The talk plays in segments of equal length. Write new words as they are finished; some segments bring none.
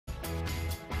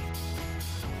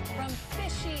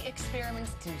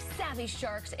environments to savvy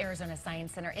sharks, Arizona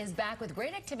Science Center is back with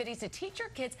great activities to teach our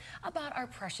kids about our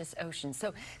precious oceans.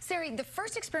 So, Sari, the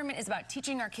first experiment is about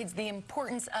teaching our kids the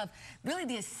importance of really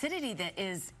the acidity that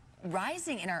is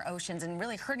rising in our oceans and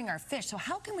really hurting our fish. So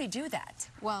how can we do that?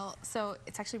 Well, so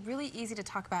it's actually really easy to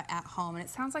talk about at home, and it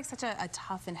sounds like such a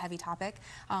tough and heavy topic,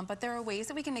 but there are ways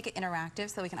that we can make it interactive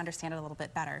so we can understand it a little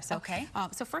bit better. So,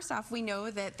 so first off, we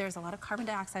know that there's a lot of carbon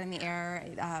dioxide in the air,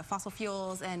 fossil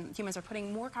fuels, and humans are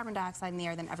putting more carbon dioxide in the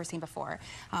air than ever seen before.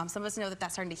 Some of us know that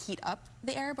that's starting to heat up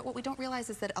the air, but what we don't realize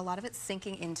is that a lot of it's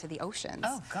sinking into the oceans.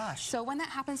 Oh, gosh. So when that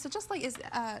happens, so just like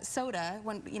soda,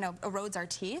 when, erodes our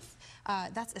teeth,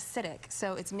 that's acidic.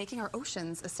 So it's making our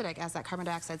oceans acidic as that carbon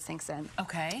dioxide sinks in.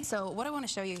 Okay. So what I want to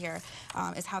show you here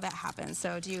is how that happens.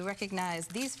 So do you recognize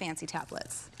these fancy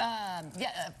tablets?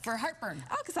 Yeah, for heartburn.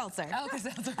 Alka-Seltzer.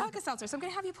 Alka-Seltzer. Alka-Seltzer. So I'm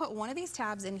going to have you put one of these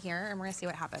tabs in here, and we're going to see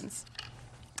what happens.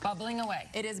 Bubbling away.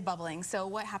 It is bubbling. So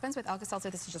what happens with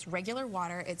Alka-Seltzer, this is just regular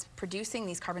water. It's producing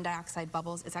these carbon dioxide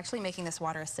bubbles. It's actually making this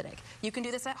water acidic. You can do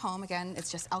this at home. Again,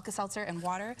 it's just Alka-Seltzer and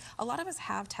water. A lot of us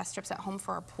have test strips at home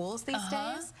for our pools these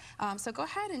days. So go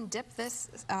ahead and dip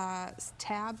this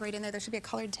tab right in there. There should be a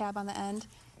colored tab on the end.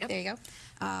 Yep. There you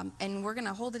go. And we're going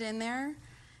to hold it in there,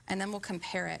 and then we'll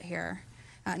compare it here.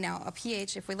 Now, a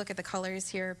pH, if we look at the colors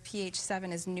here, pH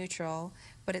 7 is neutral,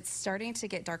 but it's starting to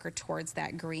get darker towards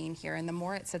that green here. And the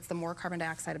more it sits, the more carbon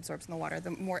dioxide absorbs in the water, the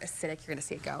more acidic you're going to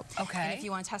see it go. Okay. And if you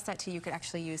want to test that too, you could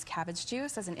actually use cabbage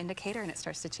juice as an indicator, and it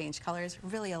starts to change colors.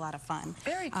 Really a lot of fun.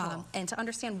 Very cool. And to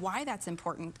understand why that's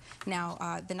important,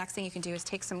 now the next thing you can do is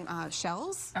take some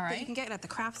shells that you can get at the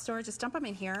craft store. Just dump them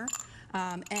in here.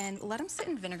 And let them sit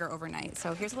in vinegar overnight.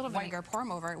 So here's a little vinegar, pour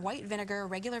them over. White vinegar,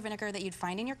 regular vinegar that you'd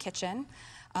find in your kitchen.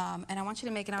 And I want you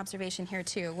to make an observation here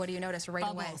too. What do you notice right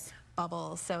away?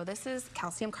 Bubbles. So this is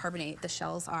calcium carbonate, the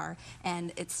shells are,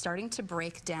 and it's starting to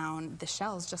break down the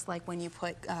shells, just like when you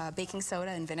put baking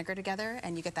soda and vinegar together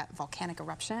and you get that volcanic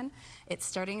eruption. It's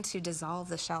starting to dissolve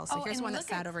the shells. So here's one that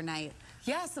sat overnight.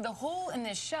 Yeah, so the hole in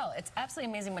this shell, it's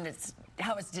absolutely amazing when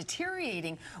how it's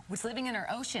deteriorating what's living in our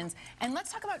oceans. And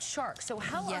let's talk about sharks. So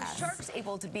how are sharks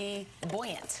able to be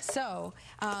buoyant? So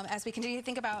as we continue to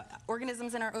think about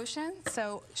organisms in our ocean,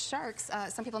 so sharks,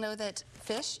 some people know that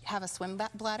fish have a swim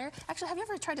bladder. Actually, have you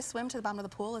ever tried to swim to the bottom of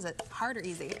the pool? Is it hard or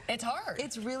easy? It's hard.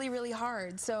 It's really, really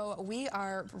hard. So we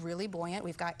are really buoyant.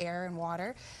 We've got air and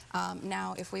water.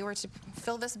 Now, if we were to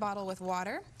fill this bottle with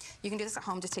water, you can do this at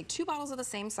home. Just take 2 bottles of the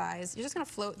same size. You're just going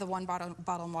to float the one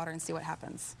bottle in water and see what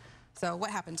happens. So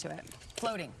what happened to it?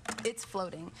 Floating. It's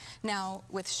floating. Now,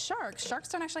 with sharks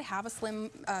don't actually have a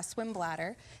swim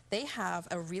bladder. They have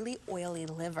a really oily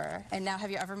liver. And now, have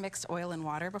you ever mixed oil and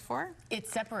water before? It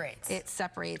separates. It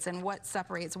separates. And what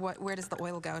separates? Where does the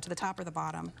oil go? To the top or the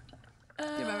bottom? Do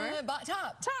you remember?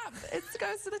 Top. Top. It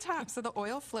goes to the top. So the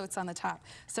oil floats on the top.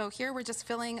 So here we're just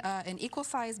filling an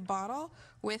equal-sized bottle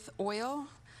with oil.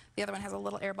 The other one has a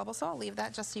little air bubble, so I'll leave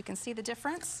that just so you can see the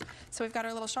difference. So we've got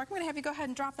our little shark. I'm going to have you go ahead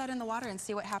and drop that in the water and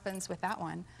see what happens with that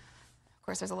one. Of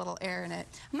course, there's a little air in it.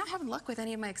 I'm not having luck with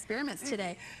any of my experiments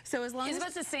today. So as long as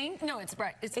it's the same? No, it's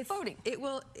right. It's floating. It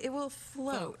will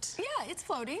float. Yeah, it's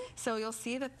floating. So you'll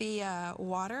see that the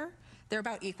water, they're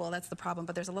about equal. That's the problem.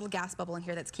 But there's a little gas bubble in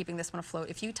here that's keeping this one afloat.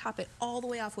 If you top it all the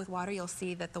way off with water, you'll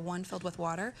see that the one filled with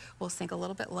water will sink a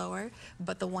little bit lower,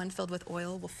 but the one filled with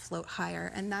oil will float higher.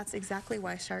 And that's exactly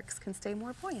why sharks can stay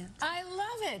more buoyant. I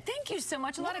love it. Thank you so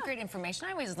much. A lot of great information.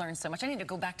 I always learn so much. I need to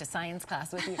go back to science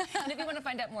class with you. And if you want to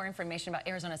find out more information about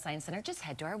Arizona Science Center, just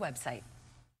head to our website.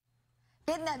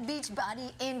 Getting that beach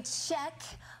body in check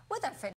with our